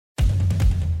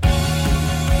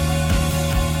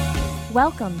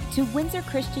Welcome to Windsor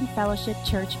Christian Fellowship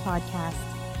Church Podcast.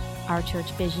 Our church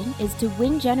vision is to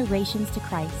win generations to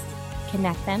Christ,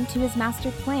 connect them to His master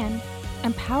plan,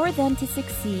 empower them to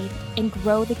succeed, and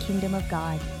grow the kingdom of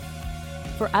God.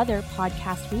 For other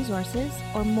podcast resources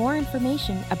or more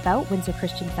information about Windsor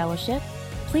Christian Fellowship,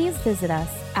 please visit us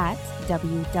at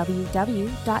www.wcf.ca.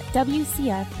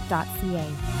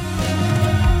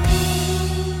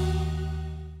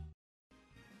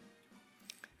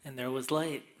 And there was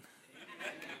light.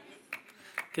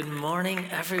 Good morning,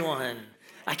 everyone.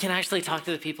 I can actually talk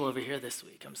to the people over here this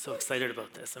week. I'm so excited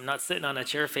about this. I'm not sitting on a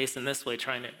chair facing this way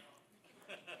trying to.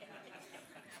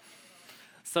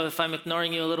 So if I'm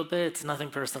ignoring you a little bit, it's nothing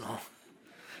personal.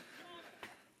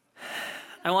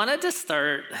 I wanted to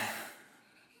start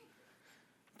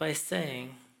by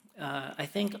saying, I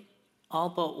think all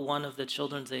but one of the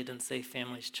Children's Aid and Safe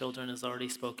Families children is already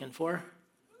spoken for.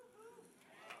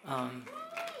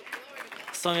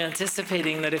 So I'm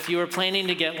anticipating that if you were planning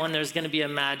to get one, there's going to be a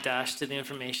mad dash to the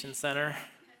information center.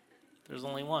 There's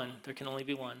only one. There can only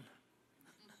be one.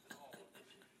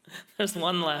 There's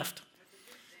one left.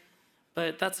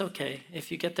 But that's okay.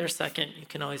 If you get there second, you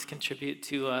can always contribute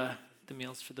to the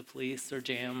Meals for the Police or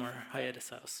JAM or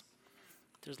Hiatus House.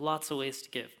 There's lots of ways to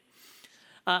give.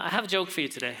 I have a joke for you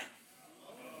today.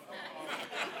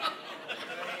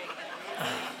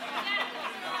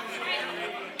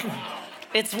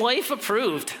 It's wife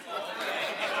approved.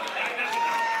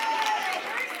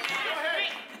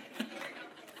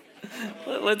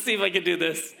 Let's see if I can do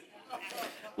this.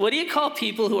 What do you call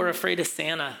people who are afraid of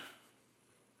Santa?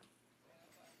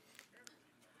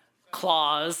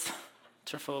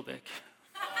 Claustrophobic.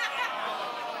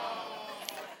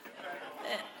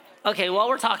 Okay, while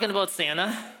we're talking about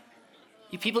Santa,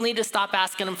 you people need to stop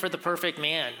asking him for the perfect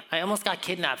man. I almost got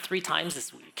kidnapped 3 times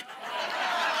this week.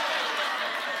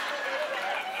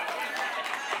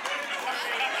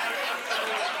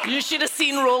 You should have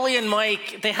seen Rolly and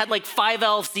Mike. They had like 5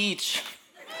 elves each.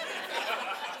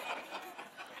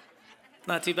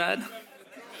 Not too bad?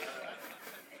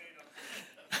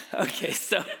 Okay,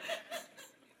 so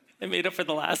I made up for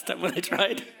the last time when I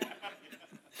tried.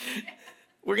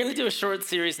 We're going to do a short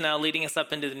series now leading us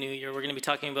up into the new year. We're going to be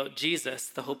talking about Jesus,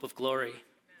 the hope of glory.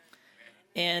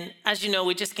 And as you know,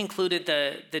 we just concluded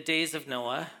the days of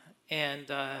Noah.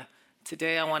 And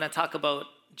today I want to talk about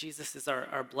Jesus is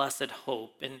our blessed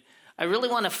hope. And I really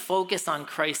want to focus on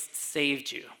Christ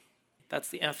saved you. That's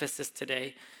the emphasis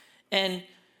today. And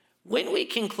when we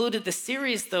concluded the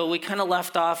series, though, we kind of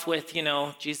left off with,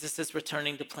 Jesus is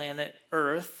returning to planet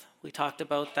Earth. We talked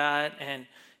about that and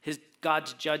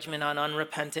God's judgment on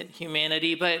unrepentant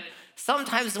humanity. But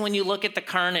sometimes when you look at the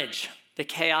carnage, the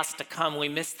chaos to come, we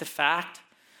miss the fact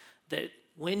that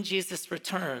when Jesus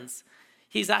returns,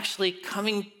 He's actually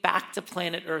coming back to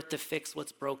planet Earth to fix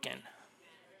what's broken,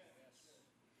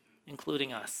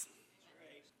 including us.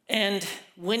 And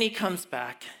when He comes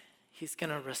back, He's going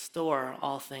to restore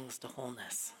all things to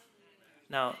wholeness.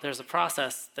 Now, there's a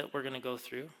process that we're going to go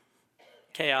through.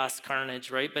 Chaos, carnage,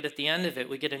 right? But at the end of it,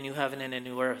 we get a new heaven and a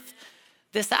new earth.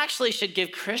 This actually should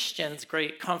give Christians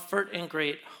great comfort and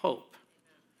great hope.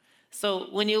 So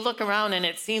when you look around and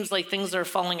it seems like things are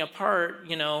falling apart,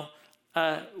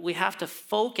 we have to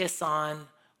focus on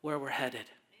where we're headed.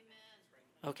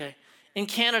 Okay? In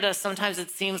Canada, sometimes it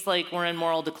seems like we're in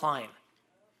moral decline,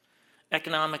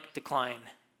 economic decline.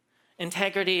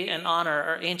 Integrity and honor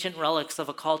are ancient relics of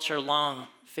a culture long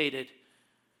faded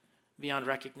beyond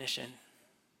recognition.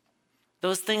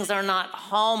 Those things are not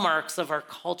hallmarks of our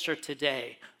culture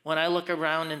today. When I look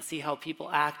around and see how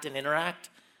people act and interact,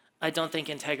 I don't think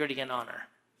integrity and honor.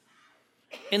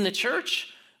 In the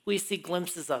church, we see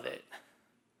glimpses of it.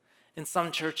 In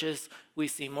some churches, we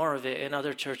see more of it. In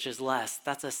other churches, less.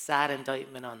 That's a sad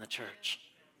indictment on the church.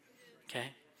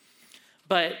 Okay?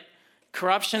 But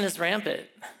corruption is rampant.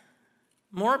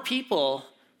 More people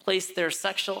place their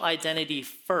sexual identity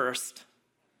first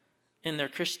in their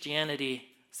Christianity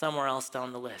somewhere else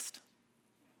down the list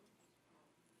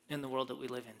in the world that we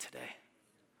live in today.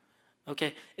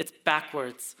 Okay? It's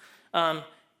backwards.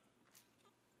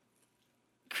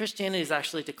 Christianity has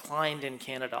actually declined in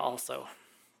Canada also.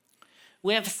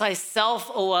 We emphasize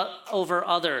self over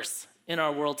others in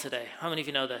our world today. How many of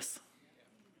you know this?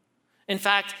 In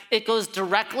fact, it goes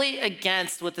directly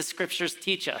against what the scriptures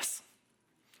teach us.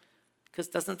 Because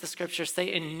doesn't the scripture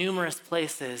say in numerous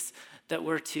places that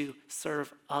we're to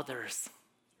serve others?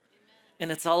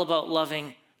 And it's all about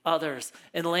loving others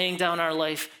and laying down our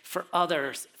life for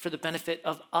others, for the benefit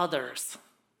of others.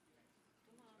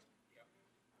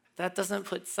 That doesn't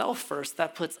put self first,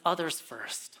 that puts others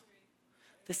first.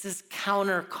 This is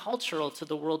countercultural to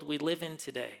the world we live in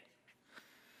today.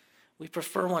 We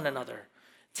prefer one another.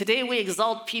 Today, we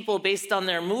exalt people based on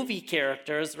their movie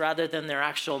characters rather than their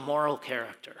actual moral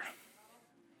character.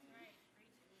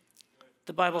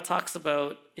 The Bible talks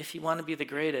about if you want to be the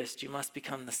greatest, you must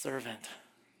become the servant.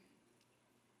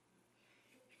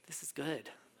 This is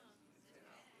good.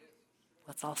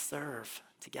 Let's all serve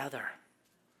together.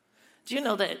 Do you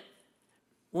know that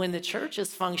when the church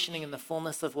is functioning in the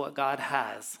fullness of what God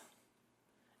has,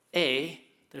 A,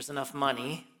 there's enough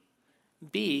money,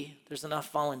 B, there's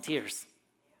enough volunteers,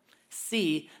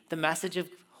 C, the message of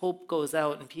hope goes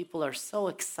out and people are so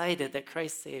excited that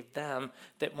Christ saved them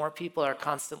that more people are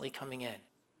constantly coming in.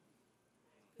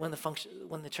 When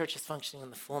the church is functioning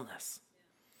in the fullness.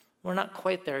 We're not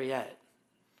quite there yet,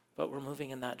 but we're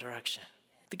moving in that direction.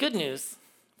 The good news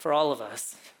for all of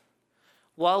us,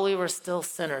 while we were still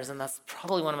sinners, and that's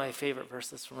probably one of my favorite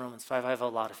verses from Romans 5. I have a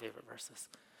lot of favorite verses.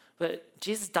 But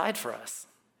Jesus died for us.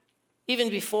 Even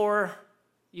before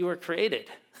you were created,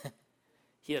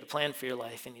 he had a plan for your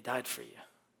life and he died for you.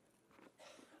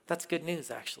 That's good news,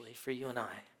 actually, for you and I.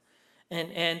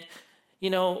 And you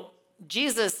know,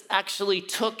 Jesus actually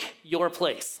took your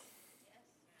place.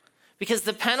 Because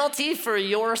the penalty for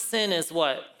your sin is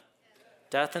what?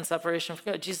 Death and separation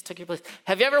from God. Jesus took your place.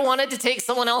 Have you ever wanted to take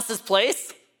someone else's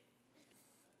place?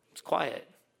 It's quiet.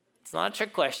 It's not a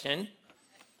trick question.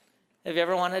 Have you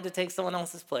ever wanted to take someone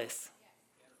else's place?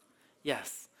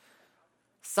 Yes.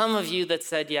 Some of you that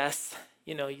said yes,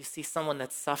 you know, you see someone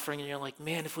that's suffering and you're like,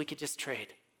 man, if we could just trade.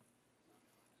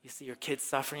 You see your kids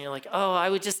suffering, you're like, oh, I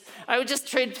would just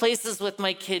trade places with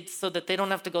my kids so that they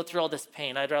don't have to go through all this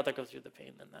pain. I'd rather go through the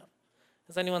pain than them.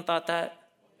 Has anyone thought that?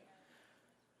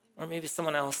 Or maybe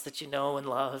someone else that you know and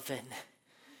love, and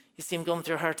you see them going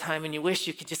through a hard time and you wish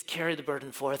you could just carry the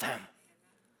burden for them,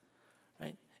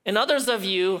 right? And others of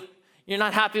you, you're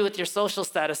not happy with your social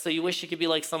status, so you wish you could be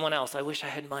like someone else. I wish I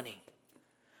had money.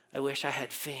 I wish I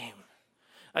had fame.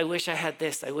 I wish I had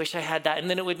this. I wish I had that, and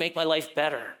then it would make my life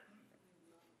better.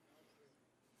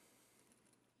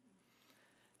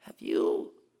 Have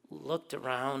you looked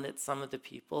around at some of the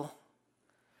people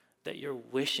that you're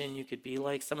wishing you could be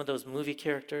like, some of those movie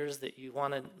characters that you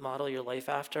want to model your life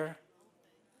after?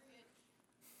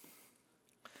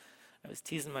 I was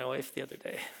teasing my wife the other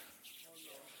day.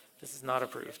 This is not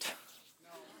approved.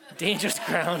 Dangerous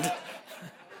ground.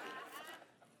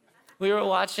 We were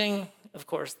watching, of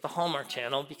course, the Hallmark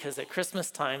Channel, because at Christmas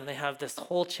time, they have this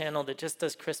whole channel that just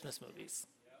does Christmas movies.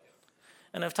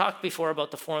 And I've talked before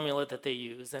about the formula that they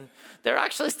use. And they're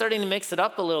actually starting to mix it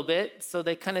up a little bit. So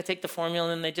they kind of take the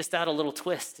formula and they just add a little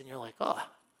twist. And you're like, oh,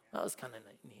 that was kind of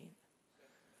neat.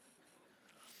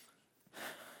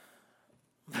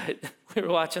 But we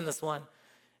were watching this one.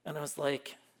 And I was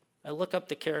like, I look up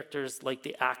the characters, like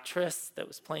the actress that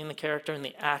was playing the character and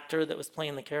the actor that was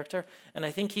playing the character. And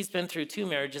I think he's been through 2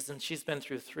 marriages and she's been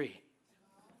through 3.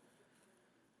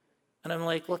 And I'm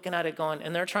like looking at it going,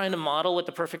 and they're trying to model what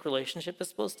the perfect relationship is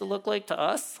supposed to look like to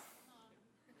us.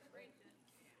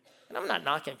 And I'm not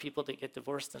knocking people that get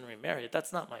divorced and remarried.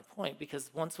 That's not my point,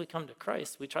 because once we come to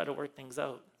Christ, we try to work things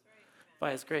out by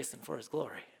his grace and for his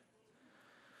glory.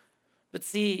 But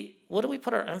see, what do we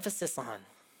put our emphasis on?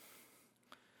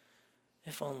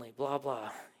 If only, blah, blah.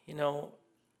 You know,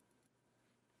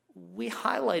 we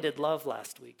highlighted love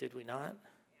last week, did we not?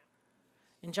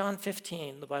 In John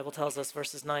 15, the Bible tells us,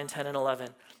 verses 9, 10, and 11,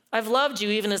 I've loved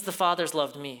you even as the Father's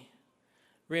loved me.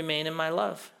 Remain in my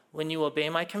love. When you obey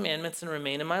my commandments and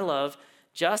remain in my love,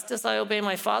 just as I obey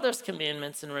my Father's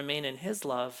commandments and remain in his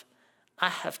love, I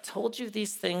have told you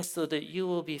these things so that you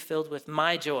will be filled with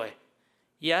my joy.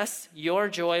 Yes, your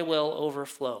joy will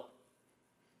overflow.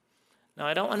 Now,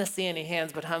 I don't want to see any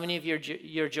hands, but how many of your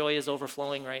joy is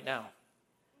overflowing right now?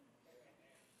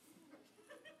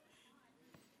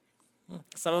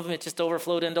 Some of them, it just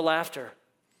overflowed into laughter.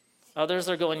 Others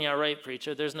are going, yeah, right,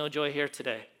 preacher, there's no joy here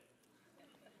today.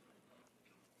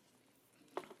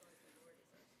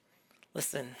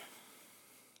 Listen,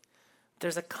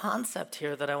 there's a concept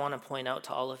here that I want to point out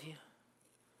to all of you.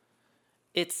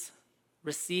 It's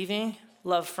receiving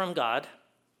love from God,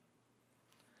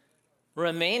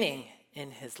 remaining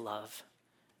in his love,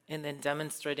 and then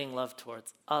demonstrating love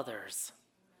towards others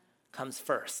comes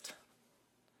first.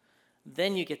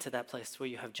 Then you get to that place where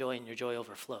you have joy and your joy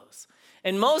overflows.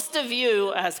 And most of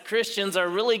you as Christians are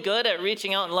really good at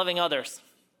reaching out and loving others.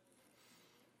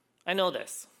 I know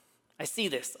this. I see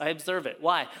this. I observe it.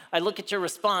 Why? I look at your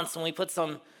response when we put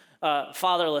some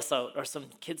fatherless out or some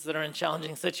kids that are in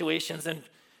challenging situations, and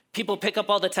people pick up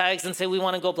all the tags and say, we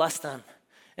want to go bless them.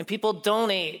 And people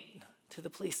donate to the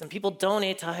police, and people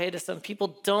donate to Hiatus, and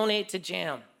people donate to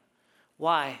Jam.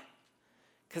 Why?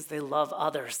 Because they love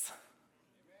others.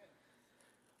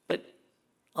 But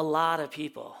A lot of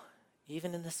people,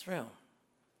 even in this room,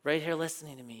 right here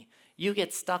listening to me, you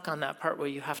get stuck on that part where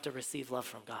you have to receive love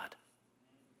from God.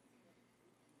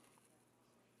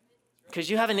 Because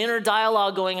you have an inner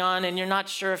dialogue going on and you're not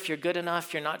sure if you're good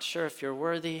enough, you're not sure if you're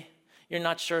worthy, you're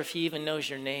not sure if he even knows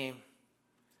your name.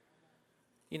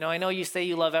 You know, I know you say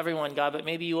you love everyone, God, but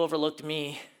maybe you overlooked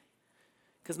me.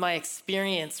 Because my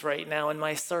experience right now and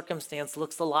my circumstance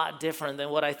looks a lot different than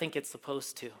what I think it's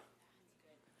supposed to.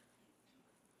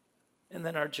 And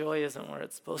then our joy isn't where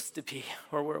it's supposed to be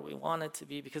or where we want it to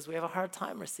be because we have a hard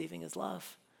time receiving his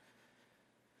love.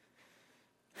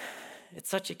 It's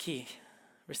such a key,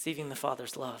 receiving the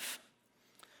Father's love.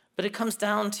 But it comes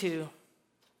down to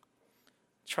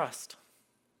trust.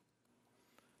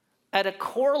 At a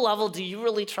core level, do you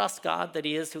really trust God that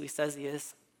he is who he says he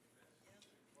is?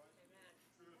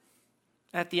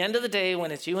 At the end of the day, when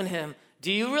it's you and him,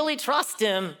 do you really trust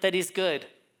him that he's good?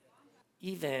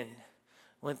 Even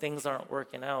when things aren't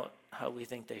working out how we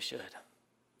think they should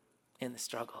in the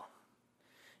struggle.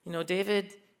 You know,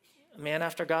 David, a man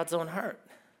after God's own heart.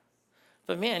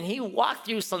 But man, he walked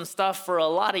through some stuff for a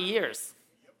lot of years.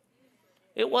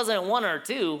 It wasn't 1 or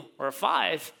 2 or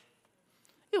 5.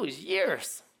 It was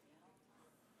years.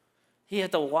 He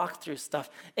had to walk through stuff.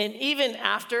 And even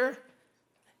after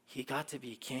he got to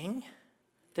be king,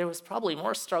 there was probably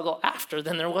more struggle after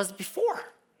than there was before.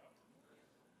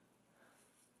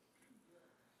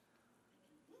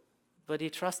 But he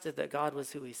trusted that God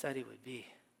was who he said he would be.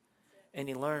 And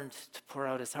he learned to pour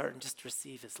out his heart and just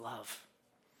receive his love.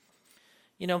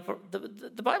 You know,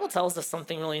 the Bible tells us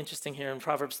something really interesting here in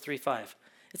Proverbs 3:5.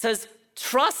 It says,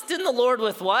 trust in the Lord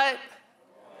with what?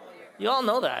 You all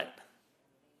know that.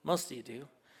 Most of you do.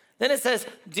 Then it says,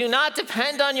 do not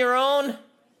depend on your own.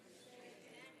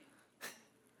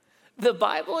 The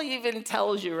Bible even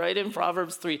tells you right in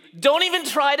Proverbs 3, don't even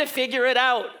try to figure it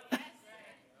out.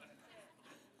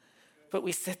 But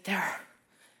we sit there.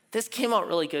 This came out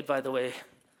really good, by the way.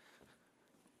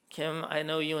 Kim, I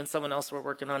know you and someone else were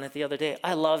working on it the other day.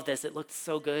 I love this. It looked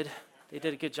so good. They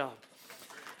did a good job.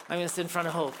 I'm going to sit in front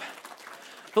of Hope.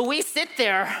 But we sit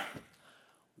there.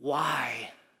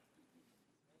 Why?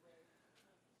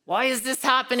 Why is this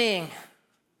happening?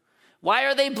 Why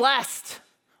are they blessed?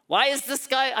 Why is this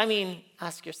guy?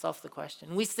 Ask yourself the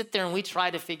question. We sit there and we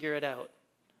try to figure it out.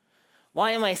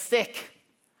 Why am I sick?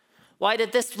 Why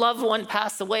did this loved one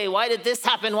pass away? Why did this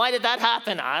happen? Why did that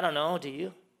happen? I don't know. Do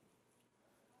you?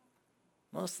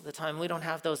 Most of the time, we don't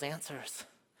have those answers.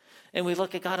 And we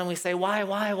look at God and we say, why?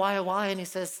 And he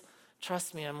says,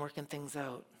 trust me, I'm working things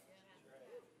out.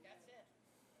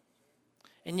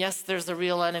 And yes, there's a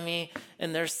real enemy,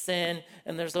 and there's sin,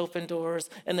 and there's open doors,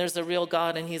 and there's a real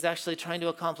God, and he's actually trying to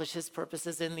accomplish his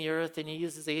purposes in the earth, and he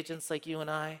uses agents like you and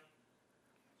I.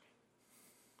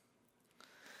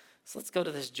 So let's go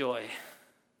to this joy.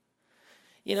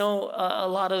 You know, a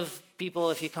lot of people,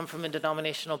 if you come from a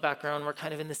denominational background, we're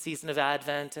kind of in the season of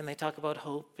Advent, and they talk about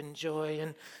hope and joy,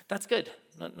 and that's good,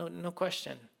 no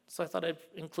question. So I thought I'd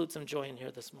include some joy in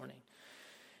here this morning.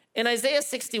 In Isaiah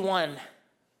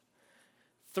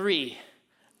 61:3,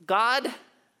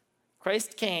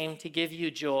 Christ came to give you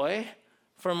joy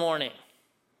for mourning.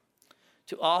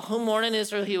 To all who mourn in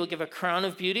Israel, he will give a crown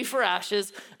of beauty for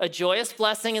ashes, a joyous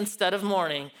blessing instead of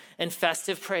mourning, and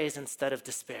festive praise instead of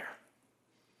despair.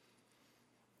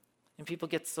 And people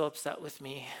get so upset with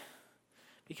me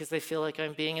because they feel like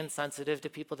I'm being insensitive to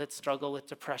people that struggle with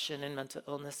depression and mental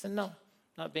illness. And no,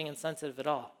 not being insensitive at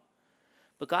all.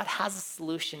 But God has a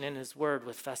solution in his word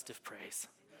with festive praise.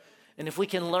 And if we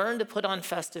can learn to put on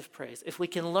festive praise, if we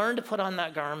can learn to put on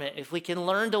that garment, if we can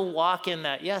learn to walk in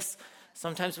that, yes,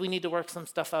 sometimes we need to work some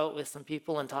stuff out with some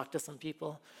people and talk to some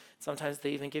people. Sometimes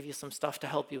they even give you some stuff to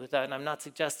help you with that. And I'm not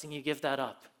suggesting you give that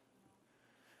up.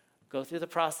 Go through the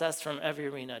process from every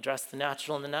arena. Address the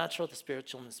natural in the natural, the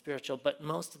spiritual in the spiritual. But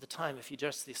most of the time, if you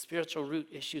address the spiritual root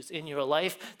issues in your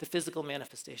life, the physical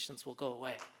manifestations will go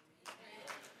away.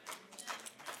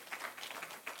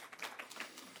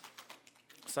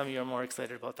 Some of you are more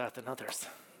excited about that than others.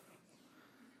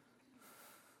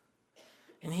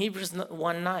 In Hebrews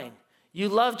 1:9, you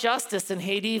love justice and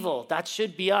hate evil. That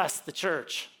should be us, the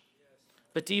church.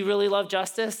 But do you really love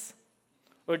justice?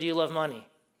 Or do you love money?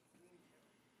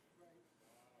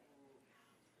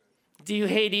 Do you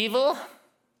hate evil?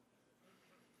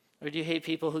 Or do you hate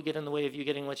people who get in the way of you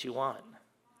getting what you want?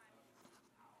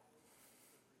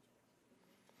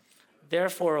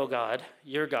 Therefore, O God,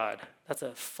 your God. That's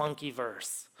a funky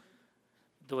verse,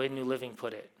 the way New Living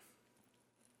put it.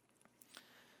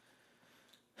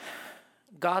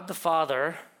 God the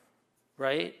Father,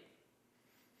 right,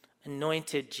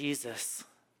 anointed Jesus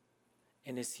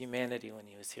in his humanity when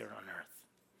he was here on earth.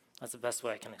 That's the best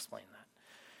way I can explain that.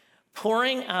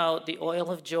 Pouring out the oil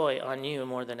of joy on you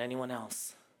more than anyone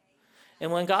else.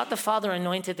 And when God the Father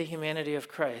anointed the humanity of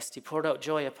Christ, he poured out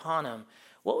joy upon him.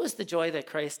 What was the joy that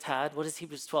Christ had? What does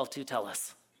Hebrews 12:2 tell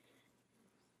us?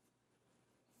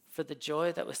 For the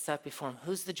joy that was set before him.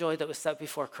 Who's the joy that was set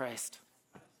before Christ?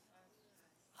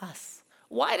 Us.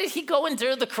 Why did he go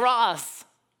endure the cross?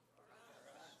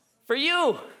 For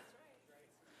you.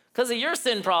 Because of your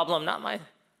sin problem, not my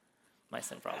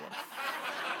sin problem.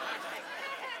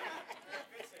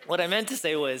 What I meant to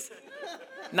say was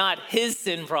not his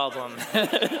sin problem.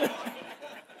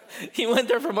 He went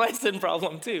there for my sin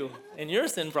problem too, and your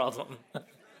sin problem.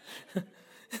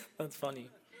 That's funny.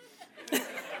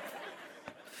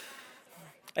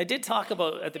 I did talk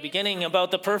about at the beginning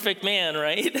about the perfect man,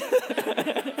 right?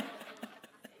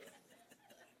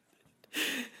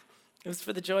 It was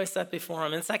for the joy set before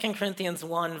him. In 2 Corinthians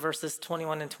 1, verses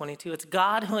 21 and 22, it's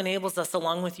God who enables us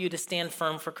along with you to stand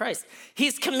firm for Christ.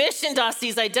 He's commissioned us.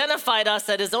 He's identified us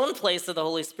at his own place of the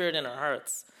Holy Spirit in our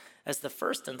hearts as the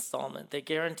first installment that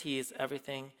guarantees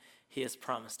everything he has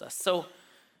promised us. So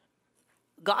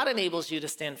God enables you to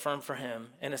stand firm for him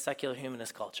in a secular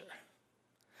humanist culture.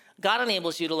 God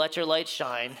enables you to let your light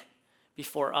shine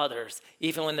before others,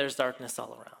 even when there's darkness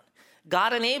all around.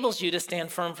 God enables you to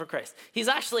stand firm for Christ. He's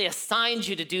actually assigned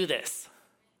you to do this.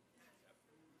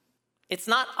 It's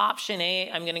not option A,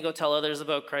 I'm going to go tell others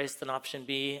about Christ, and option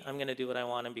B, I'm going to do what I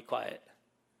want and be quiet.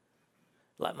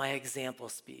 Let my example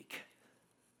speak.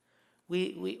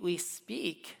 We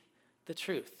speak the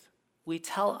truth. We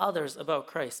tell others about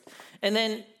Christ. And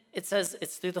then it says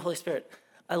it's through the Holy Spirit.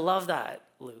 I love that,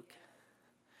 Luke.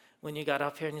 When you got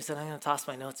up here and you said, I'm going to toss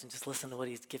my notes and just listen to what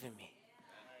he's given me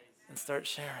and start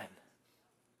sharing.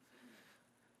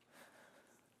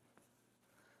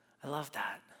 I love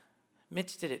that.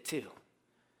 Mitch did it too.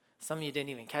 Some of you didn't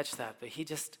even catch that, but he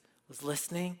just was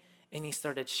listening and he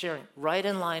started sharing right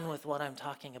in line with what I'm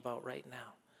talking about right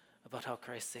now, about how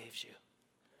Christ saves you.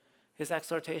 His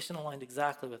exhortation aligned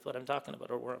exactly with what I'm talking about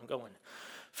or where I'm going.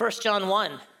 1 John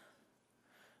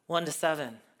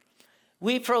 1:1-7.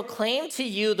 We proclaim to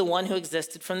you the one who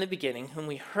existed from the beginning, whom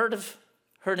we heard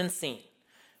and seen.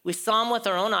 We saw him with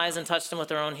our own eyes and touched him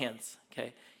with our own hands.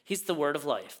 Okay, he's the word of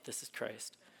life. This is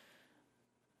Christ.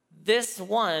 This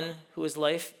one, who is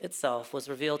life itself, was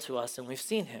revealed to us, and we've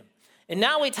seen him. And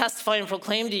now we testify and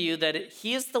proclaim to you that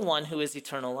he is the one who is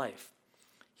eternal life.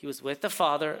 He was with the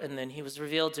Father, and then he was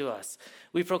revealed to us.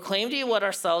 We proclaim to you what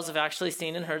ourselves have actually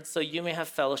seen and heard, so you may have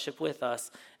fellowship with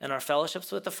us, and our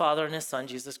fellowship's with the Father and his Son,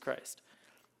 Jesus Christ.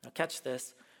 Now catch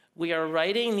this. We are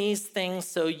writing these things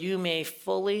so you may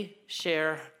fully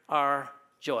share our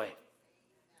joy.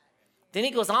 Then he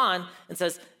goes on and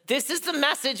says, this is the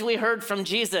message we heard from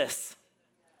Jesus.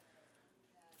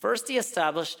 First he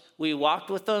established, we walked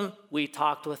with them, we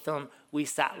talked with them, we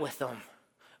sat with them.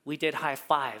 We did high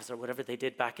fives or whatever they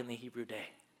did back in the Hebrew day.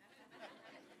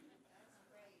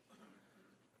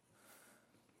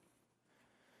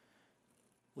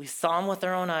 We saw him with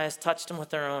our own eyes, touched him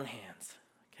with our own hands.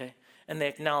 Okay? And they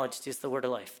acknowledged he's the word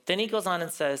of life. Then he goes on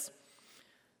and says,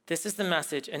 this is the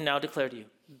message, and now declare to you,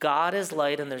 God is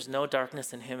light and there's no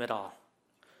darkness in him at all.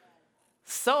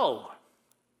 So,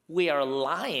 we are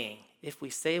lying if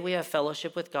we say we have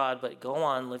fellowship with God, but go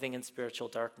on living in spiritual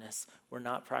darkness. We're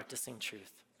not practicing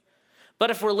truth.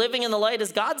 But if we're living in the light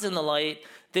as God's in the light,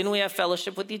 then we have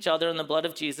fellowship with each other in the blood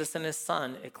of Jesus and his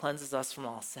Son. It cleanses us from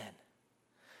all sin.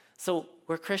 So,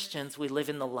 we're Christians, we live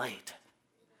in the light.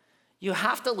 You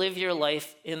have to live your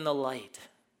life in the light.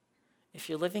 If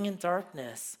you're living in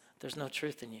darkness, there's no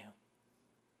truth in you.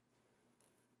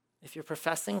 If you're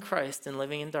professing Christ and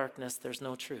living in darkness, there's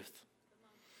no truth.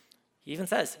 He even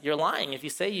says, you're lying if you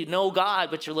say you know God,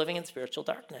 but you're living in spiritual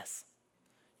darkness.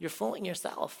 You're fooling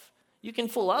yourself. You can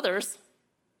fool others.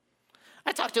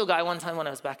 I talked to a guy one time when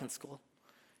I was back in school.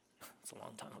 It's a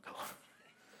long time ago.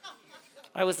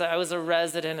 I was a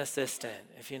resident assistant,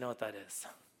 if you know what that is.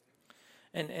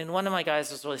 And one of my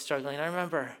guys was really struggling. I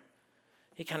remember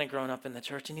he kind of grown up in the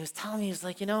church, and he was telling me, he was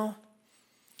like,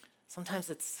 sometimes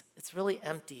it's really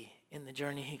empty in the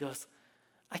journey. He goes,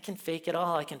 I can fake it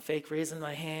all. I can fake raising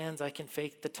my hands. I can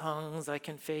fake the tongues. I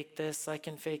can fake this. I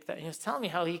can fake that. And he was telling me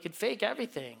how he could fake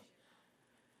everything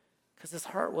because his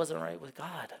heart wasn't right with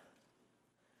God.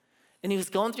 And he was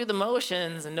going through the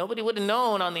motions, and nobody would have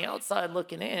known on the outside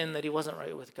looking in that he wasn't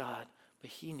right with God, but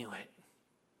he knew it.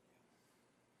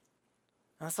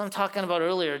 And that's what I'm talking about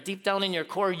earlier. Deep down in your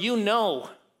core, you know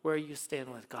where you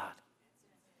stand with God.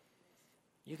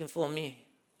 You can fool me.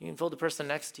 You can fool the person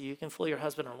next to you. You can fool your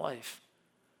husband or wife.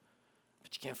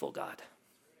 But you can't fool God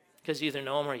because you either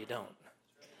know him or you don't.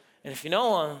 And if you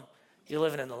know him, you're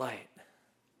living in the light.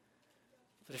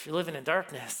 But if you're living in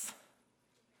darkness,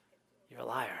 you're a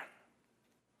liar.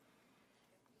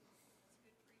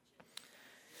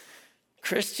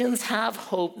 Christians have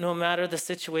hope no matter the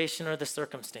situation or the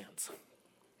circumstance.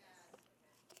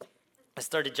 I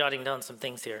started jotting down some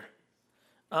things here.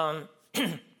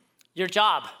 Your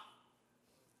job.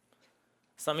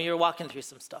 Some of you are walking through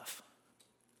some stuff.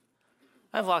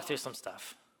 I've walked through some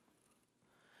stuff.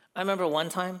 I remember one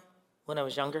time when I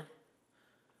was younger,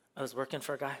 I was working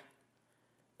for a guy,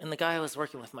 and the guy I was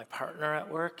working with, my partner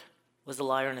at work, was a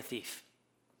liar and a thief.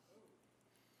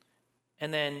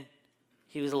 And then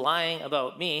he was lying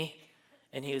about me,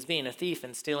 and he was being a thief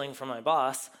and stealing from my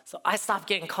boss, so I stopped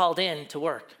getting called in to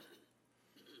work.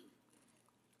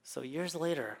 So years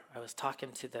later, I was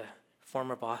talking to the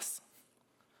former boss,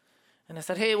 and I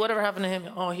said, hey, whatever happened to him?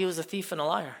 Oh, he was a thief and a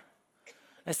liar.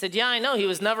 I said, yeah, I know. He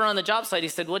was never on the job site. He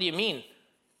said, what do you mean?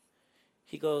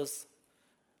 He goes,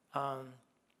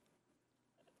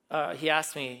 he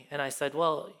asked me, and I said,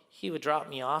 well, he would drop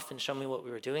me off and show me what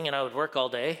we were doing, and I would work all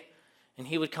day, and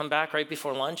he would come back right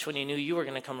before lunch when he knew you were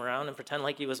going to come around and pretend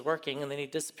like he was working, and then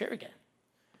he'd disappear again.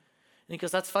 And he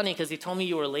goes, that's funny, because he told me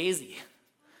you were lazy,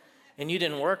 and you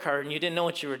didn't work hard, and you didn't know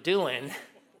what you were doing.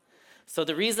 So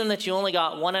the reason that you only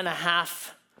got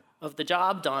 1.5 of the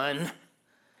job done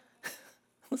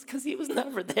was because he was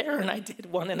never there, and I did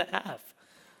 1.5.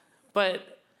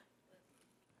 But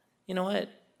you know what?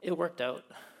 It worked out.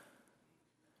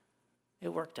 It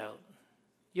worked out.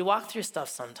 You walk through stuff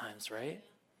sometimes, right?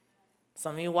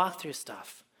 Some of you walk through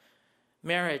stuff.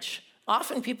 Marriage.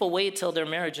 Often people wait till their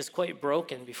marriage is quite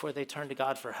broken before they turn to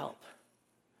God for help.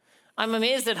 I'm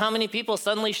amazed at how many people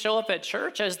suddenly show up at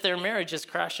church as their marriage is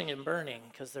crashing and burning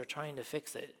because they're trying to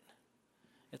fix it.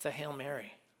 It's a Hail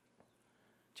Mary.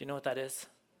 Do you know what that is?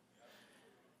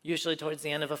 Usually towards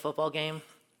the end of a football game,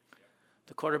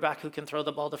 the quarterback who can throw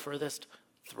the ball the furthest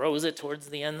throws it towards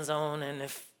the end zone, and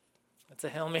if it's a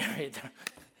Hail Mary,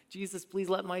 Jesus, please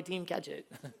let my team catch it.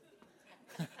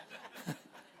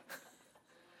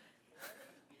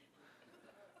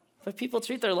 But people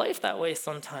treat their life that way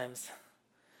sometimes.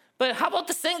 But how about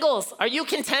the singles? Are you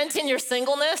content in your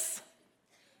singleness?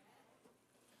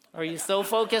 Are you so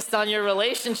focused on your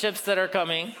relationships that are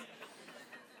coming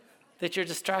that you're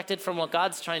distracted from what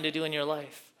God's trying to do in your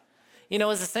life? You know,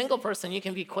 as a single person, you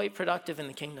can be quite productive in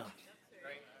the kingdom.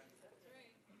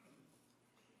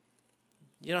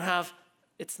 You don't have,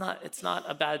 it's not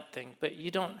a bad thing, but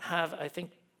you don't have, I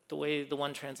think the way the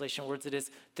one translation words it is,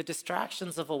 the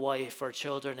distractions of a wife or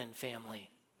children and family.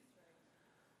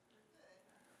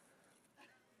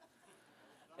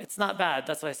 It's not bad,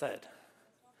 that's what I said.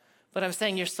 But I'm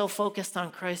saying you're so focused on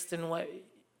Christ and what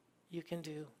you can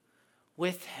do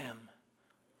with him.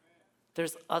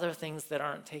 There's other things that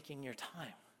aren't taking your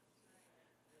time.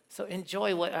 So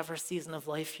enjoy whatever season of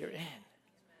life you're in.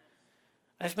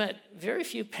 I've met very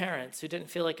few parents who didn't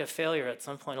feel like a failure at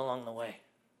some point along the way.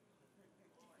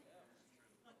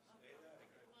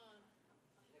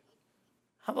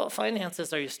 How about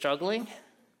finances? Are you struggling?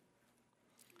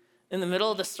 In the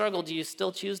middle of the struggle, do you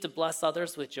still choose to bless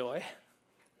others with joy?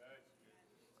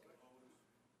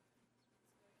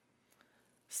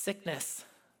 Sickness.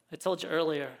 I told you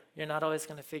earlier, you're not always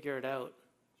going to figure it out.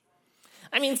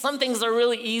 I mean, some things are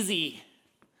really easy,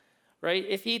 right?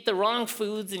 If you eat the wrong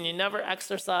foods and you never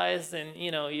exercise and,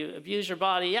 you abuse your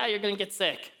body, yeah, you're going to get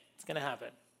sick. It's going to happen.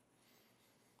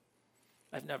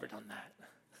 I've never done that.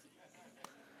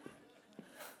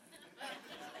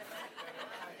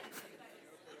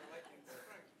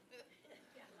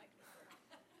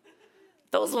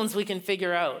 Those ones we can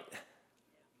figure out.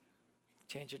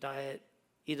 Change your diet,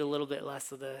 eat a little bit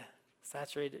less of the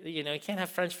saturated, you can't have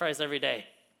French fries every day.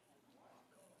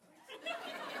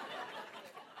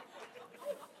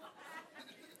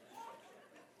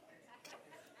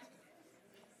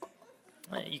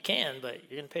 You can, but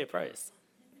you're going to pay a price.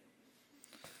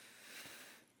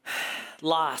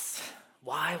 Loss.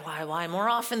 Why? More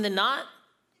often than not,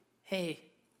 hey,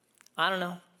 I don't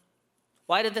know.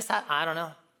 Why did this happen? I don't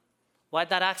know. Why'd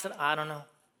that accident? I don't know.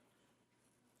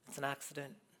 It's an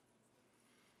accident.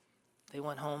 They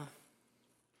went home.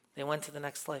 They went to the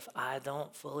next life. I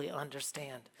don't fully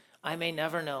understand. I may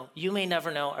never know. You may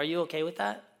never know. Are you okay with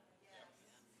that?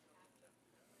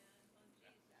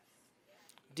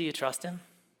 Do you trust him?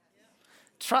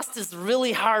 Trust is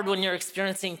really hard when you're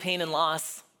experiencing pain and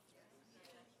loss.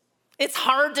 It's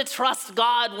hard to trust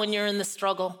God when you're in the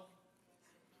struggle.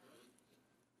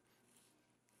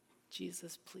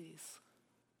 Jesus, please.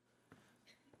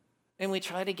 And we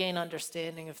try to gain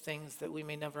understanding of things that we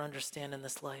may never understand in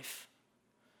this life.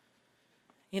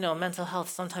 mental health,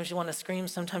 sometimes you want to scream,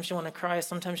 sometimes you want to cry,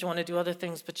 sometimes you want to do other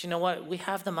things, but you know what? We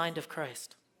have the mind of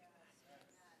Christ.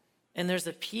 And there's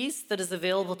a peace that is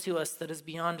available to us that is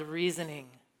beyond reasoning.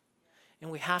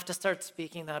 And we have to start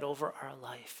speaking that over our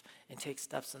life and take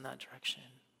steps in that direction.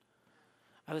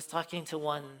 I was talking to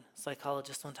one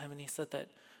psychologist one time, and he said that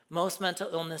most mental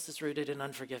illness is rooted in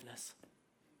unforgiveness.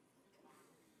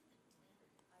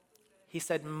 He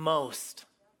said most.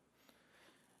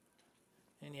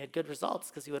 And he had good results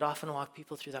because he would often walk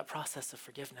people through that process of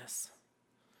forgiveness.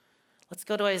 Let's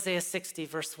go to Isaiah 60,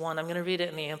 verse 1. I'm going to read it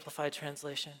in the Amplified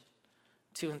Translation,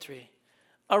 2 and 3.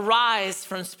 Arise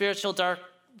from spiritual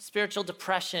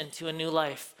depression to a new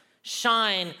life.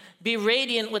 Shine, be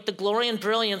radiant with the glory and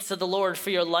brilliance of the Lord,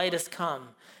 for your light has come.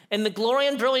 And the glory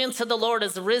and brilliance of the Lord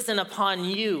has risen upon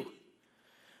you.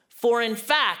 For in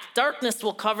fact, darkness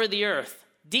will cover the earth.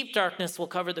 Deep darkness will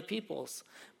cover the peoples.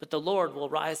 But the Lord will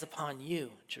rise upon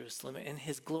you, Jerusalem, and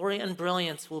his glory and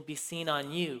brilliance will be seen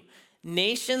on you.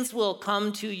 Nations will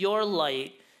come to your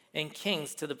light, and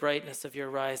kings to the brightness of your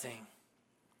rising.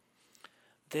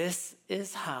 This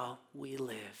is how we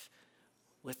live,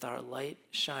 with our light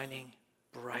shining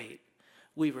bright.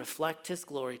 We reflect his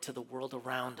glory to the world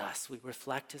around us. We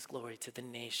reflect his glory to the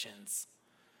nations.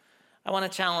 I want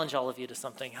to challenge all of you to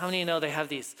something. How many know they have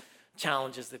these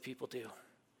challenges that people do?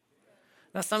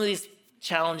 Now, some of these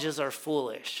challenges are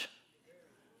foolish.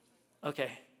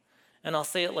 Okay, and I'll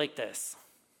say it like this.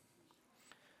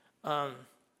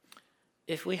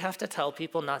 If we have to tell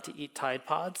people not to eat Tide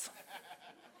Pods,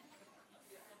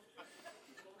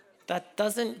 that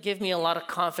doesn't give me a lot of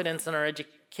confidence in our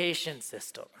education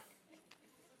system.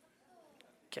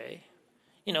 Okay?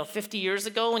 50 years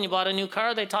ago when you bought a new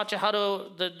car, they taught you how to,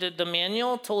 the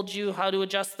manual told you how to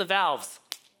adjust the valves.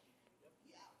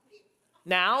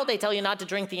 Now they tell you not to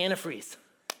drink the antifreeze.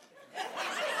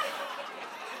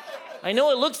 I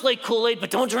know it looks like Kool-Aid, but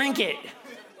don't drink it.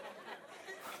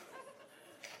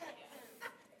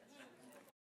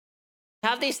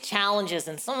 Have these challenges,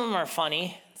 and some of them are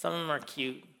funny, some of them are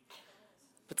cute,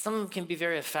 but some of them can be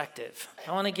very effective.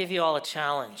 I want to give you all a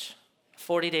challenge, a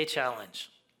 40-day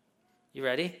challenge. You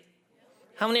ready?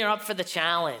 How many are up for the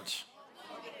challenge?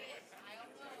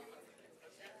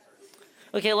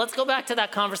 Okay, let's go back to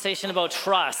that conversation about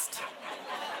trust.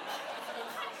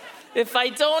 If I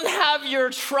don't have your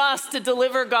trust to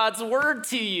deliver God's word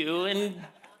to you and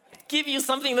give you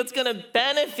something that's going to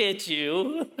benefit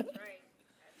you,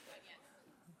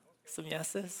 some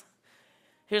yeses?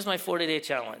 Here's my 40-day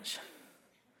challenge.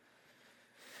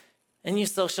 And you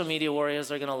social media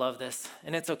warriors are going to love this.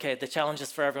 And it's okay. The challenge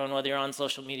is for everyone, whether you're on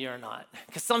social media or not.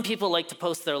 Because some people like to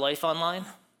post their life online.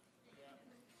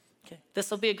 Okay,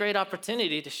 this will be a great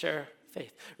opportunity to share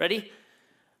faith. Ready?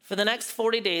 For the next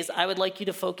 40 days, I would like you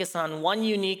to focus on one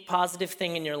unique positive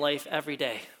thing in your life every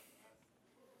day.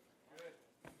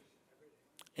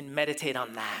 And meditate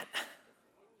on that.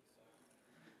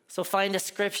 So find a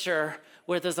scripture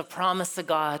where there's a promise of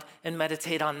God and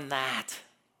meditate on that.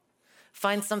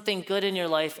 Find something good in your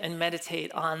life and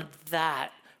meditate on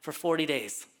that for 40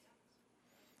 days.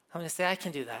 I'm going to say, I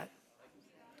can do that.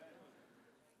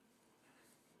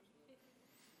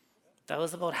 That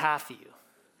was about half of you.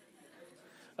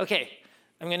 Okay,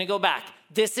 I'm going to go back.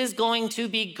 This is going to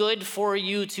be good for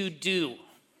you to do.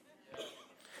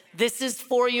 This is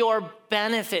for your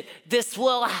benefit. This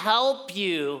will help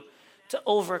you to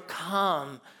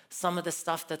overcome some of the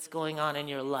stuff that's going on in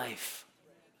your life.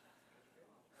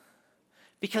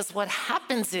 Because what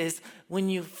happens is when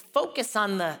you focus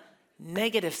on the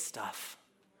negative stuff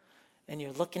and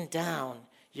you're looking down,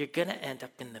 you're going to end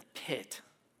up in the pit.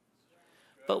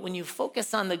 But when you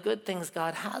focus on the good things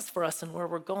God has for us and where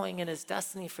we're going in his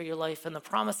destiny for your life and the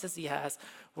promises he has,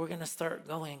 we're going to start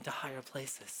going to higher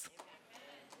places.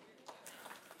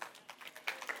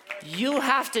 You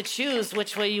have to choose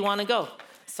which way you want to go.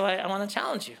 So I want to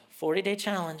challenge you. 40-day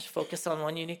challenge, focus on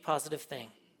one unique positive thing.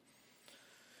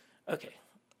 Okay,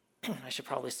 I should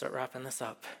probably start wrapping this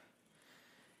up.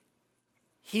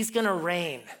 He's going to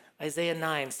reign, Isaiah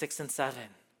 9, 6 and 7.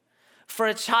 For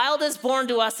a child is born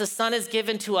to us, a son is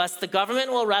given to us. The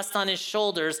government will rest on his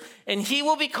shoulders, and he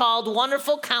will be called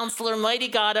Wonderful Counselor, Mighty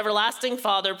God, Everlasting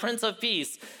Father, Prince of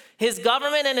Peace. His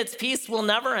government and its peace will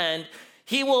never end.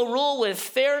 He will rule with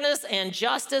fairness and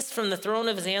justice from the throne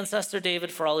of his ancestor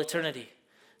David for all eternity.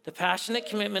 The passionate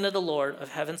commitment of the Lord of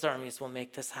heaven's armies will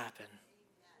make this happen.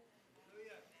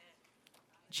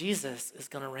 Jesus is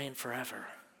going to reign forever.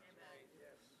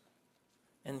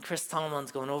 And Chris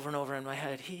Tomlin's going over and over in my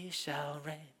head, he shall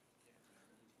reign.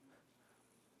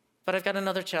 But I've got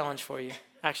another challenge for you.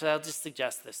 Actually, I'll just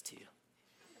suggest this to you.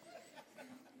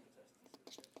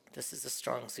 This is a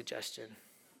strong suggestion.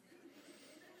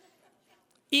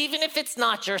 Even if it's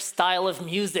not your style of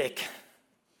music,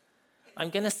 I'm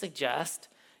going to suggest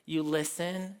you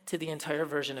listen to the entire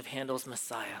version of Handel's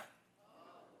Messiah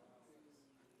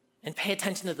and pay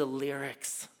attention to the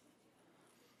lyrics.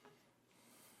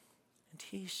 And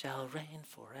he shall reign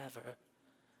forever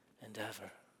and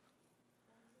ever.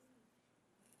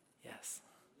 Yes.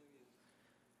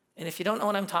 And if you don't know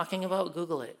what I'm talking about,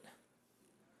 Google it.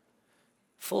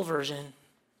 Full version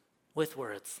with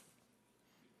words.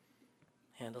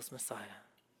 Handel's Messiah.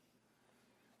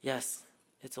 Yes,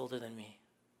 it's older than me.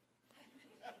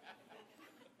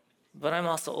 But I'm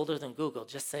also older than Google,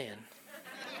 just saying.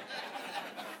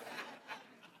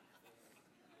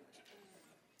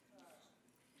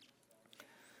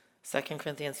 2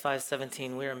 Corinthians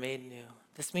 5:17, we are made new.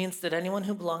 This means that anyone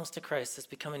who belongs to Christ has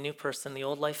become a new person. The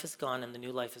old life is gone and the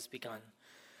new life has begun.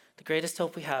 The greatest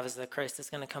hope we have is that Christ is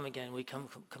going to come again. We come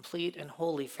complete and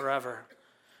holy forever.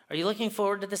 Are you looking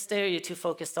forward to this day, or are you too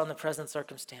focused on the present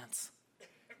circumstance?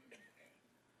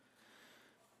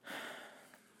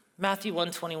 Matthew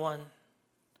 1:21,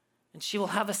 and she will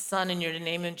have a son in your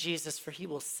name of Jesus, for he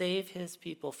will save his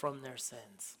people from their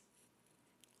sins.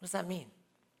 What does that mean?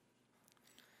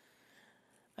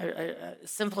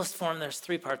 Simplest form, there's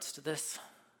three parts to this.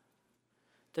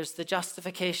 There's the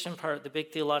justification part, the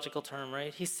big theological term,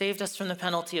 right? He saved us from the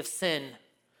penalty of sin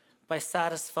by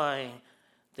satisfying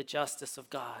the justice of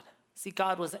God. See,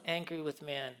 God was angry with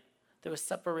man. There was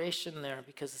separation there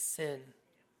because of sin.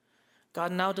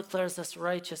 God now declares us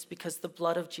righteous because the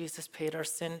blood of Jesus paid our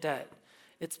sin debt.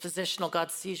 It's positional.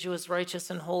 God sees you as righteous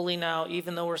and holy now,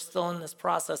 even though we're still in this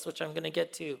process, which I'm going to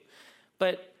get to.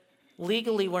 But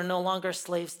legally, we're no longer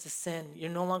slaves to sin. You're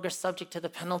no longer subject to the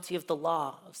penalty of the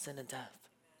law of sin and death.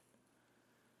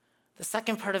 The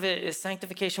second part of it is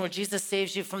sanctification, where Jesus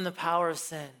saves you from the power of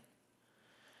sin.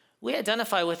 We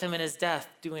identify with him in his death,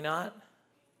 do we not?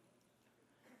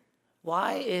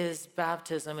 Why is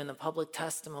baptism and the public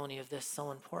testimony of this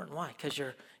so important? Why? Because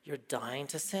you're dying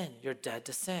to sin. You're dead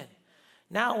to sin.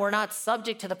 Now we're not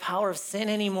subject to the power of sin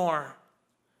anymore,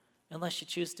 unless you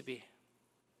choose to be,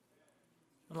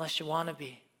 unless you want to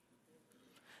be.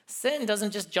 Sin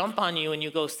doesn't just jump on you and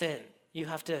you go sin. You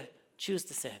have to choose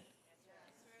to sin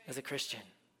as a Christian.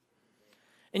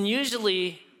 And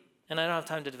usually, and I don't have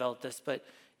time to develop this, but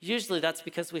usually that's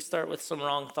because we start with some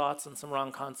wrong thoughts and some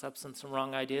wrong concepts and some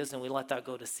wrong ideas, and we let that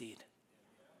go to seed.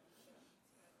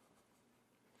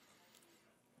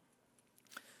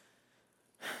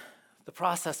 The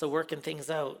process of working things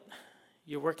out,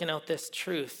 you're working out this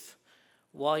truth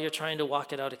while you're trying to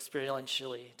walk it out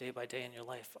experientially day by day in your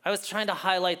life. I was trying to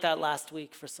highlight that last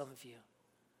week for some of you.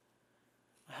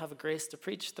 I have a grace to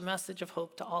preach the message of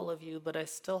hope to all of you, but I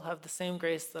still have the same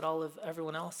grace that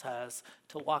everyone else has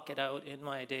to walk it out in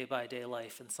my day-by-day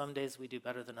life. And some days we do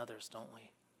better than others, don't we?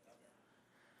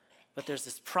 But there's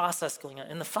this process going on.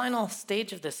 And the final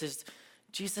stage of this is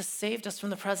Jesus saved us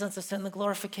from the presence of sin, the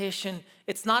glorification.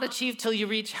 It's not achieved till you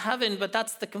reach heaven, but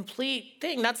that's the complete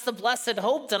thing. That's the blessed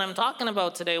hope that I'm talking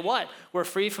about today. What? We're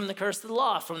free from the curse of the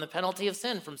law, from the penalty of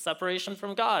sin, from separation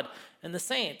from God and the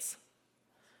saints.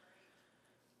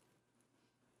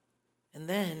 And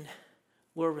then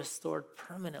we're restored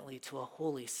permanently to a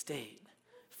holy state.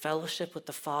 Fellowship with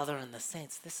the Father and the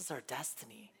saints. This is our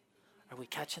destiny. Are we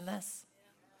catching this?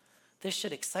 This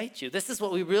should excite you. This is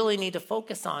what we really need to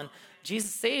focus on.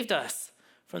 Jesus saved us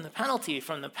from the penalty,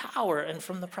 from the power, and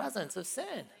from the presence of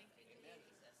sin.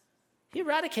 He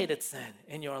eradicated sin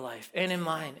in your life and in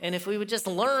mine. And if we would just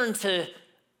learn to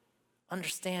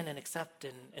understand and accept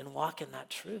and walk in that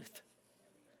truth.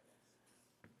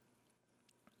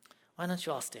 Why don't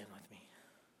you all stand with me?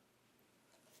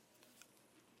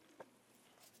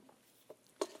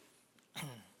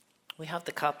 We have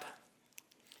the cup.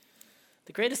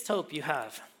 The greatest hope you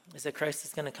have is that Christ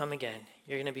is going to come again.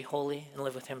 You're going to be holy and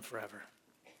live with him forever.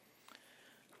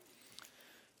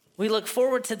 We look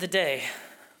forward to the day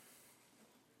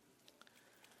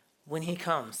when he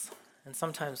comes, and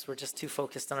sometimes we're just too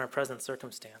focused on our present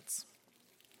circumstance.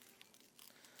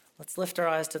 Let's lift our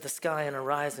eyes to the sky and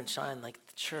arise and shine like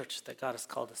the church that God has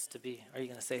called us to be. Are you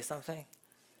going to say something?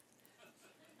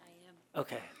 I am.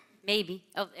 Okay. Maybe.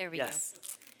 Oh, there we go. Yes.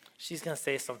 She's going to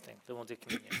say something, then we'll do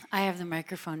communion. I have the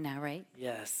microphone now, right?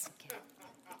 Yes. Okay.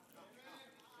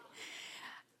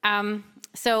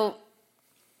 So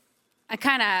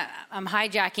I'm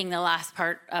hijacking the last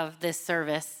part of this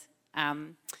service.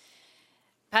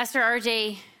 Pastor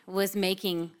RJ was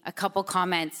making a couple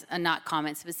comments, not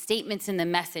comments, but statements in the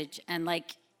message. And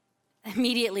like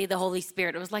immediately the Holy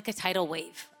Spirit, it was like a tidal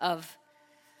wave of,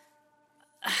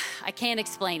 I can't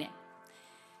explain it,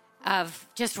 of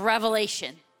just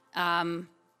revelation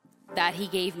that he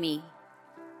gave me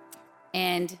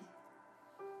And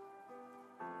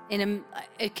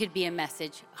it could be a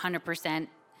message, 100%.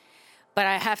 But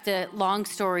I have to, long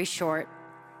story short,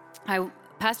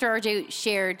 Pastor RJ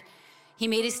shared, he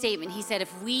made a statement. He said,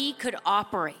 if we could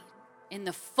operate in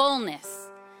the fullness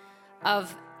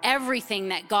of everything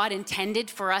that God intended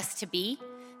for us to be,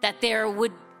 that there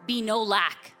would be no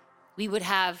lack. We would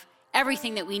have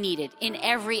everything that we needed in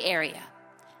every area.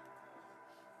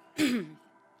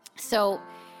 So,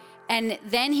 and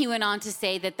then he went on to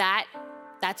say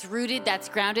that's rooted, that's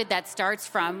grounded, that starts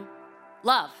from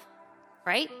love,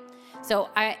 right? So,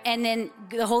 and then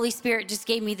the Holy Spirit just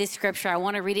gave me this scripture. I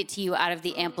want to read it to you out of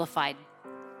the Amplified.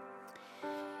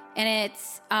 And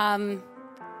it's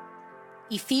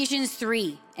Ephesians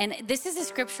 3. And this is a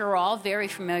scripture we're all very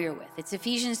familiar with. It's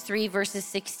Ephesians 3, verses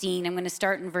 16. I'm going to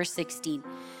start in verse 16.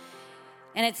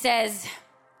 And it says,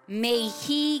 may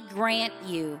he grant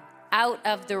you out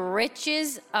of the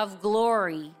riches of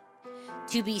glory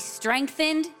to be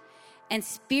strengthened and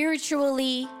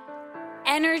spiritually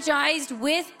energized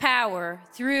with power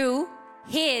through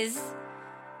his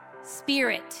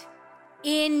Spirit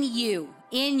in you,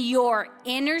 in your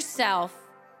inner self,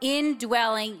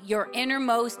 indwelling your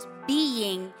innermost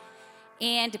being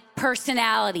and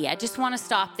personality. I just want to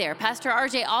stop there. Pastor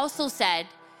RJ also said,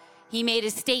 he made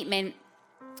a statement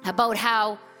about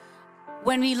how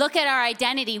when we look at our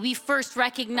identity, we first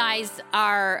recognize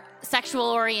our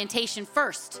sexual orientation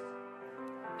first.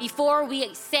 Before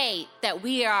we say that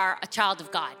we are a child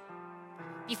of God.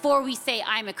 Before we say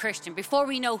I'm a Christian. Before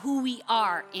we know who we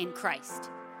are in Christ.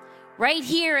 Right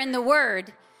here in the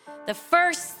Word, the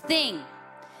first thing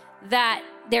that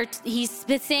he's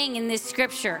saying in this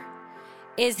scripture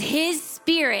is his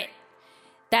Spirit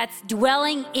that's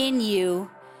dwelling in you,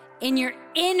 in your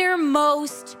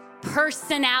innermost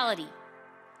personality,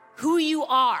 who you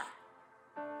are.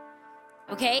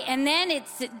 Okay, and then it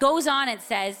goes on, it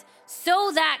says,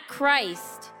 so that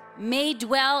Christ may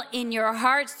dwell in your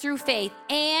hearts through faith.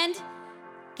 And,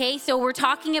 okay, so we're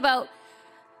talking about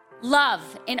love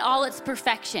in all its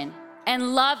perfection.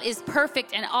 And love is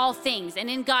perfect in all things. And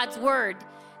in God's word,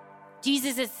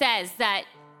 Jesus, it says that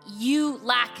you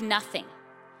lack nothing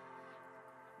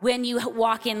when you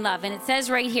walk in love. And it says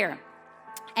right here,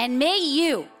 and may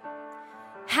you,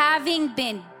 having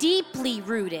been deeply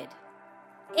rooted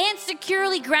and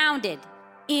securely grounded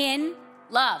in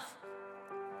love,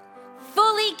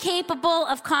 fully capable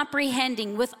of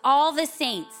comprehending with all the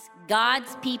saints,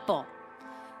 God's people,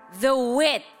 the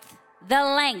width, the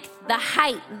length, the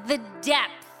height, the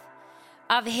depth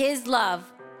of his love,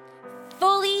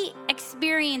 fully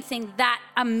experiencing that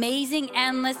amazing,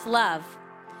 endless love,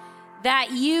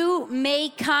 that you may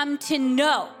come to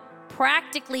know,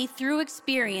 practically through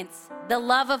experience, the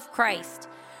love of Christ,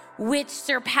 which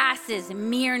surpasses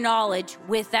mere knowledge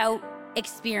without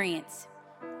experience.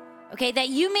 Okay, that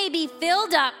you may be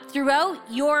filled up throughout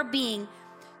your being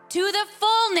to the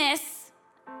fullness,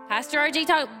 Pastor RJ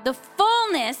talked, the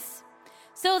fullness,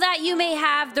 so that you may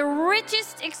have the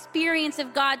richest experience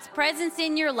of God's presence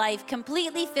in your life,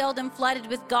 completely filled and flooded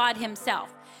with God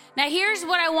himself. Now here's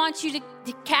what I want you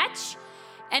to catch,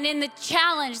 and in the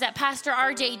challenge that Pastor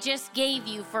RJ just gave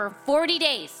you for 40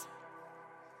 days.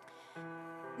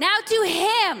 Now to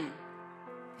him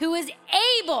who is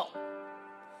able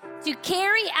to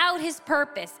carry out his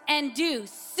purpose and do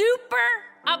super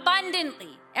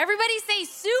abundantly. Everybody say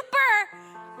super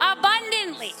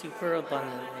abundantly. Super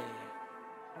abundantly.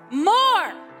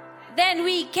 More than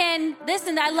we can.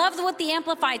 Listen, I love what the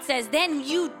Amplified says. Then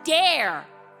you dare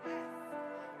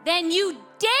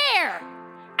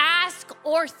ask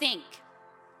or think.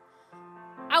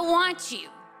 I want you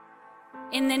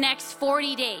in the next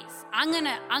 40 days. I'm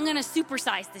gonna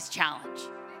supersize this challenge.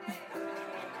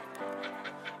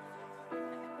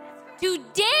 To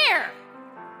dare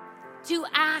to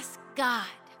ask God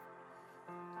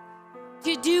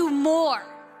to do more,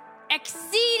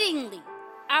 exceedingly,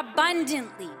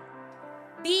 abundantly,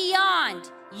 beyond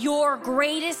your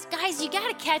greatest. Guys, you got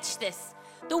to catch this.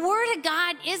 The Word of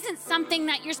God isn't something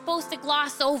that you're supposed to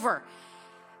gloss over.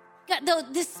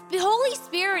 The Holy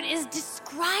Spirit is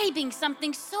describing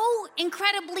something so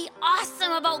incredibly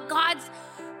awesome about God's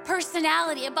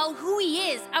personality, about who he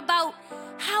is, about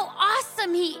how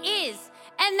awesome he is,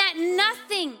 and that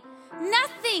nothing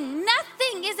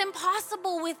is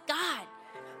impossible with God.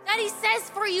 That he says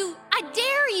for you, I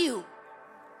dare you.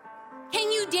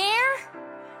 Can you dare?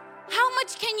 How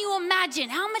much can you imagine?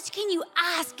 How much can you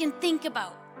ask and think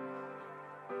about?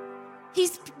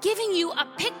 He's giving you a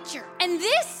picture. And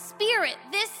this Spirit,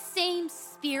 this same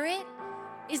Spirit,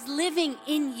 is living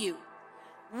in you,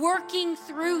 working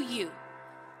through you.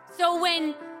 So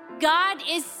when God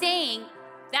is saying,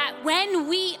 that when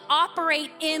we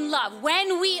operate in love,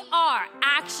 when we are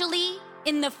actually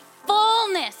in the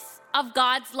fullness of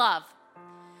God's love,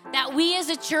 that we as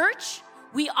a church,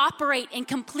 we operate in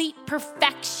complete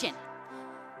perfection.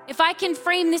 If I can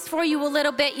frame this for you a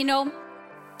little bit,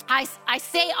 I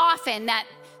say often that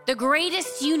the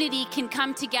greatest unity can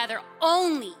come together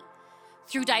only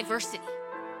through diversity.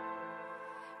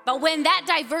 But when that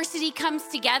diversity comes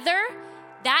together,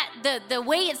 the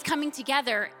way it's coming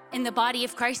together in the body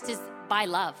of Christ is by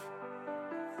love.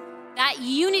 That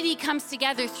unity comes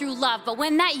together through love. But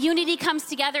when that unity comes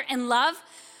together in love,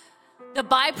 the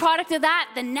byproduct of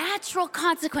that, the natural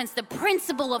consequence, the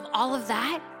principle of all of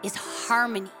that is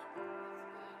harmony.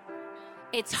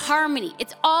 It's harmony.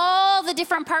 It's all the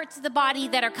different parts of the body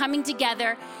that are coming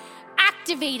together,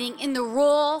 activating in the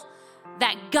role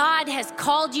that God has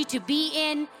called you to be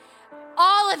in,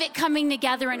 all of it coming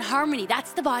together in harmony.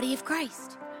 That's the body of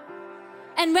Christ.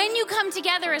 And when you come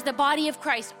together as the body of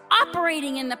Christ,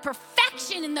 operating in the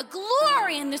perfection and the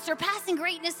glory and the surpassing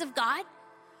greatness of God,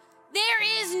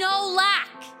 there is no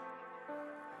lack.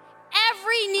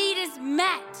 Every need is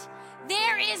met.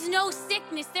 There is no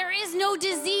sickness. There is no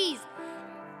disease.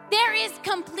 There is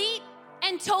complete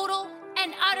and total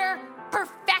and utter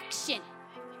perfection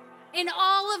in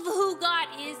all of who God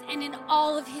is and in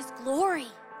all of his glory.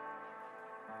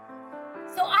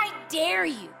 So I dare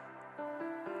you,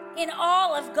 in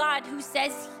all of God who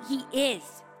says he is,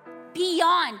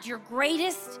 beyond your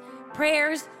greatest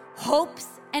prayers, hopes,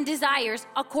 and desires,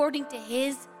 according to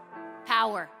his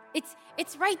power.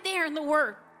 It's right there in the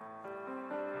word.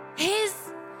 His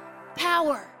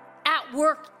power at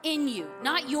work in you,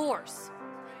 not yours.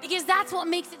 Because that's what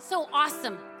makes it so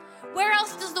awesome. Where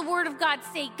else does the word of God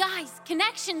say, guys,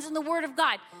 connections in the word of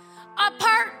God?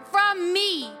 Apart from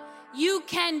me, you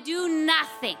can do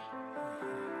nothing.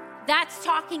 That's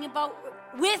talking about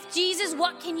with Jesus,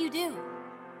 what can you do?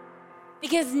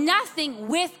 Because nothing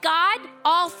with God,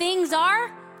 all things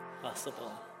are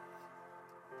possible.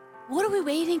 What are we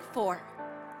waiting for?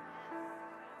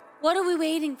 What are we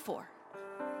waiting for?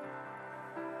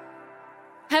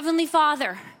 Heavenly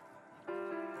Father,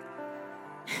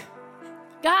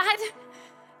 God,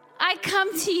 I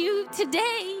come to you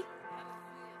today,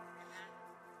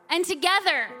 and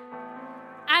together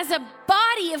as a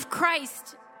body of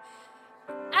Christ,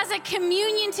 as a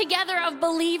communion together of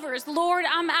believers, Lord,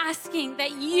 I'm asking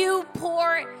that you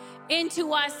pour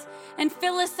into us and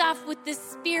fill us up with the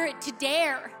Spirit to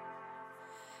dare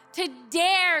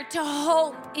to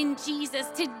hope in Jesus,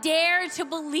 to dare to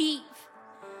believe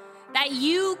that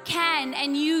you can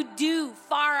and you do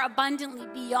far abundantly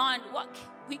beyond what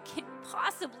we can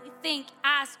possibly think,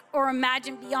 ask, or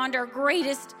imagine, beyond our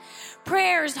greatest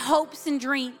prayers, hopes, and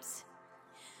dreams.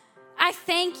 I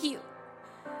thank you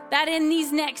that in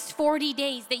these next 40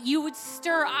 days that you would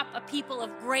stir up a people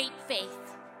of great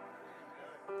faith.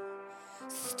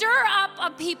 Stir up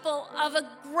a people of a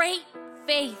great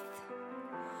faith,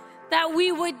 that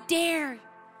we would dare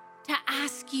to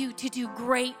ask you to do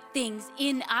great things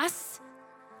in us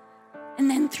and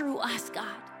then through us, God.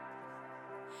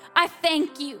 I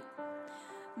thank you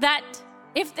that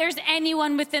if there's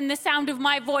anyone within the sound of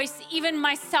my voice, even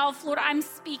myself, Lord, I'm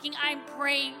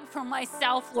praying for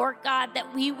myself, Lord God,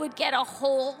 that we would get a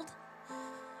hold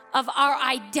of our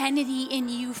identity in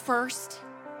you first,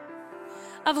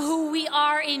 of who we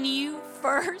are in you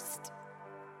first,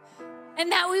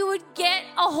 and that we would get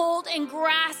a hold and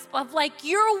grasp of, like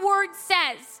your word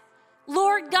says,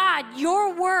 Lord God,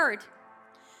 your word,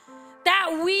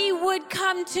 that we would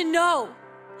come to know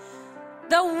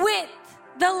the width,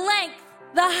 the length,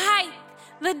 the height,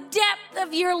 the depth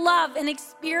of your love, and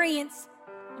experience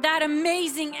that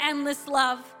amazing, endless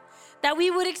love, that we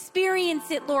would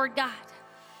experience it, Lord God,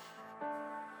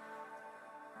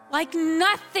 like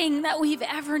nothing that we've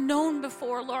ever known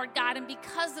before, Lord God. And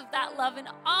because of that love in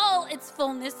all its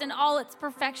fullness and all its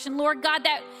perfection, Lord God,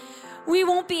 that we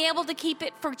won't be able to keep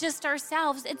it for just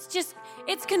ourselves.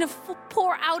 It's going to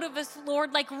pour out of us,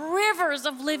 Lord, like rivers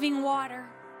of living water.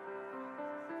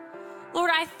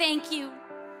 Lord, I thank you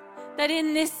that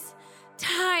in this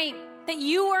time that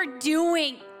you are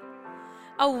doing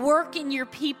a work in your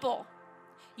people.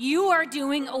 You are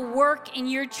doing a work in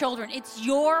your children. It's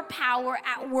your power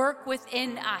at work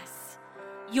within us.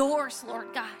 Yours,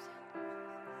 Lord God.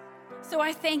 So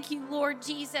I thank you, Lord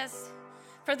Jesus,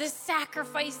 for the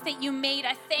sacrifice that you made.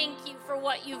 I thank you for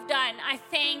what you've done. I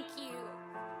thank you.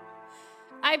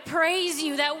 I praise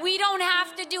you that we don't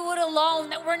have to do it alone,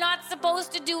 that we're not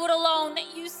supposed to do it alone,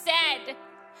 that you said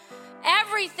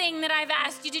everything that I've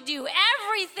asked you to do,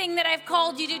 everything that I've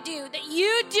called you to do, that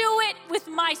you do it with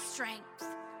my strength.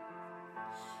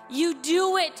 You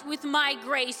do it with my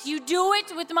grace. You do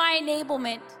it with my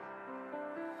enablement.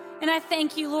 And I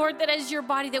thank you, Lord, that as your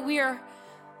body, that we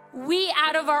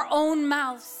out of our own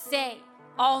mouths say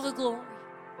all the glory,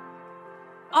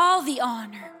 all the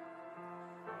honor,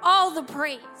 all the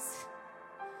praise.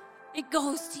 It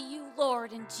goes to you,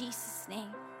 Lord, in Jesus'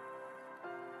 name.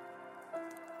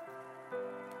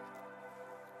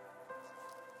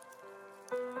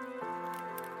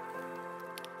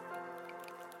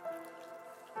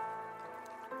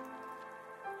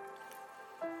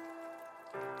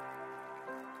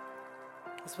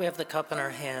 As we have the cup in our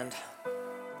hand,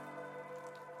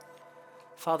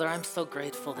 Father, I'm so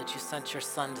grateful that you sent your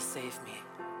Son to save me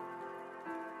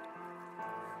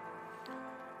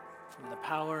from the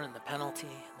power and the penalty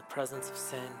and the presence of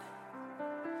sin.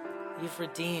 You've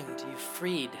redeemed, you've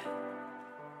freed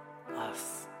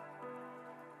us.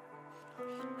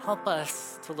 Help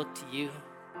us to look to you.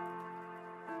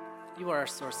 You are our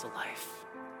source of life.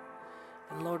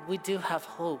 And Lord, we do have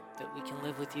hope that we can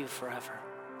live with you forever.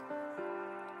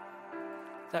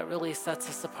 That really sets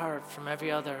us apart from every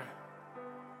other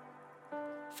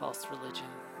false religion.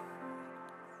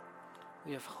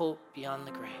 We have hope beyond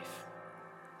the grave.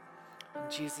 And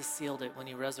Jesus sealed it when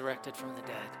he resurrected from the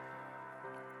dead.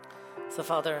 So,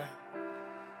 Father,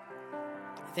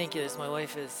 I thank you as my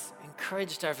wife has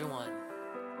encouraged everyone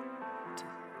to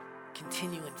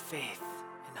continue in faith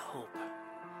and hope.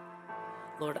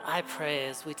 Lord, I pray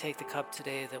as we take the cup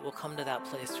today that we'll come to that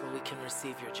place where we can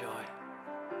receive your joy.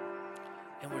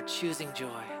 And we're choosing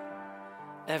joy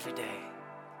every day,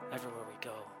 everywhere we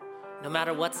go. No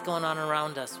matter what's going on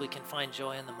around us, we can find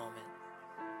joy in the moment.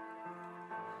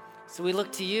 So we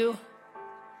look to you,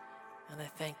 and I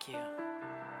thank you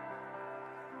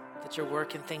that you're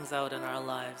working things out in our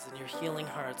lives, and you're healing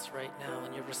hearts right now,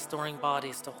 and you're restoring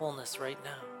bodies to wholeness right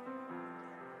now.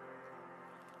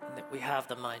 And that we have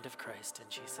the mind of Christ in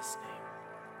Jesus' name.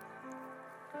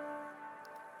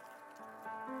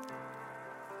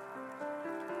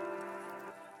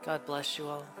 God bless you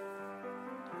all.